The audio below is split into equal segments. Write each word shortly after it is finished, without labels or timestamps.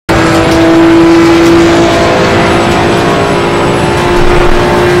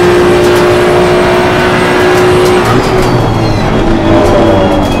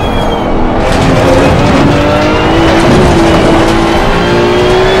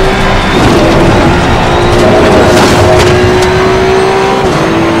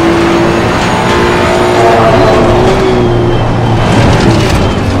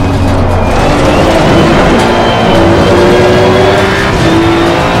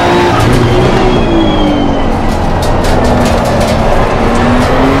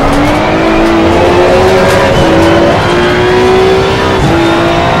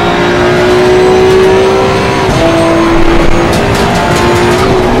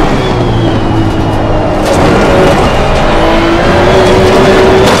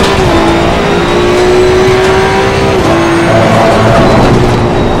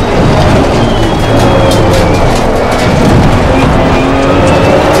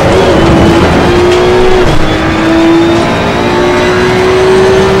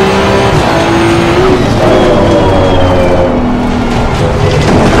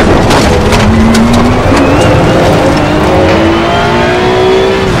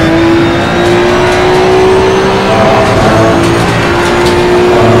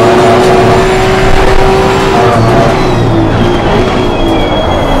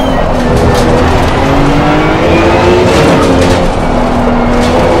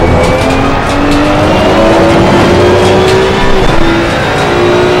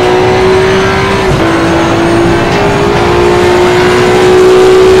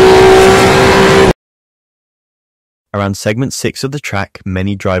Around segment 6 of the track,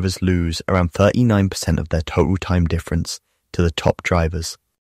 many drivers lose around 39% of their total time difference to the top drivers.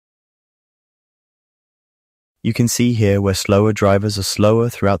 You can see here where slower drivers are slower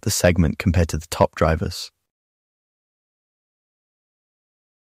throughout the segment compared to the top drivers.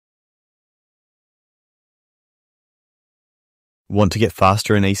 Want to get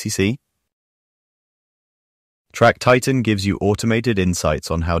faster in ACC? Track Titan gives you automated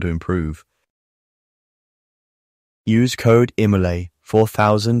insights on how to improve. Use code Imola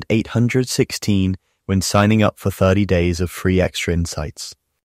 4816 when signing up for 30 days of free extra insights.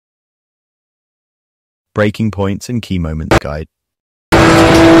 Breaking points and key moments guide.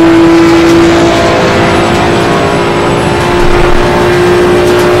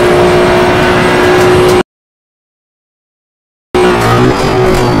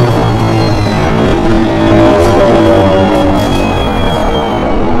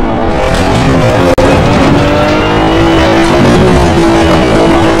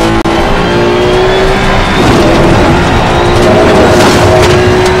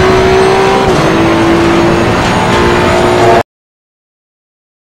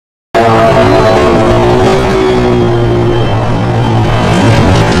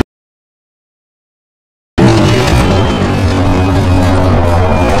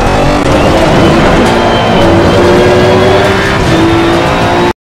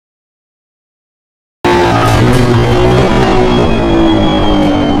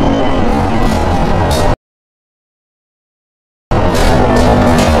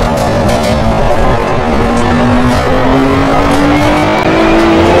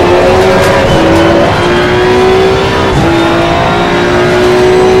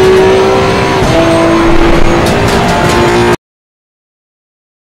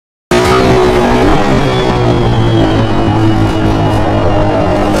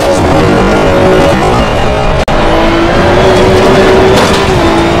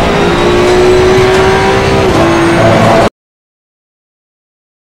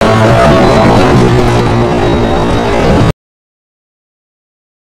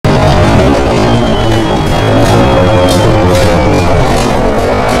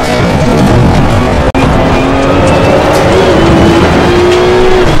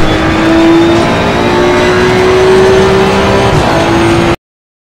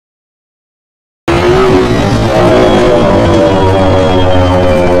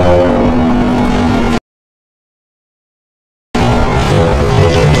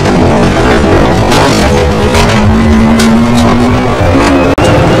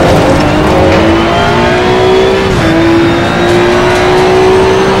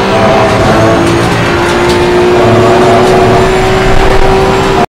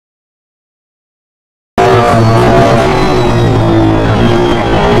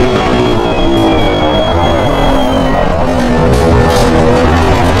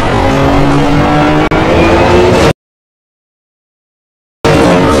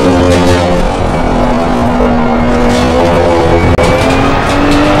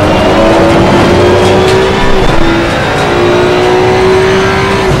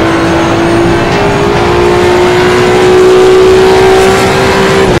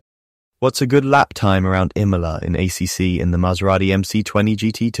 What's a good lap time around Imola in ACC in the Maserati MC20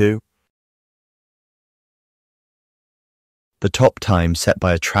 GT2? The top time set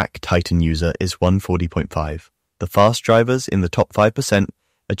by a Track Titan user is 1:40.5. The fast drivers in the top 5%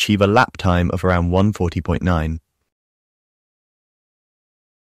 achieve a lap time of around 1:40.9.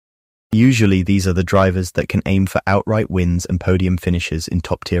 Usually these are the drivers that can aim for outright wins and podium finishes in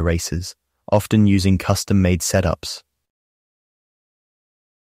top-tier races, often using custom-made setups.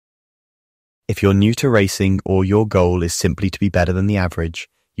 If you're new to racing or your goal is simply to be better than the average,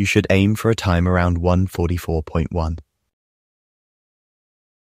 you should aim for a time around 1:44.1.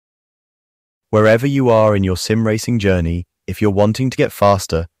 Wherever you are in your sim racing journey, if you're wanting to get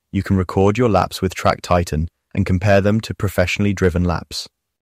faster, you can record your laps with Track Titan and compare them to professionally driven laps.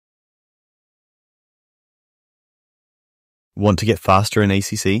 Want to get faster in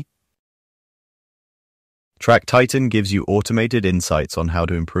ACC? Track Titan gives you automated insights on how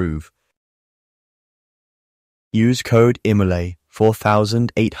to improve. Use code Imola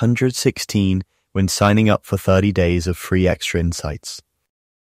 4816 when signing up for 30 days of free extra insights.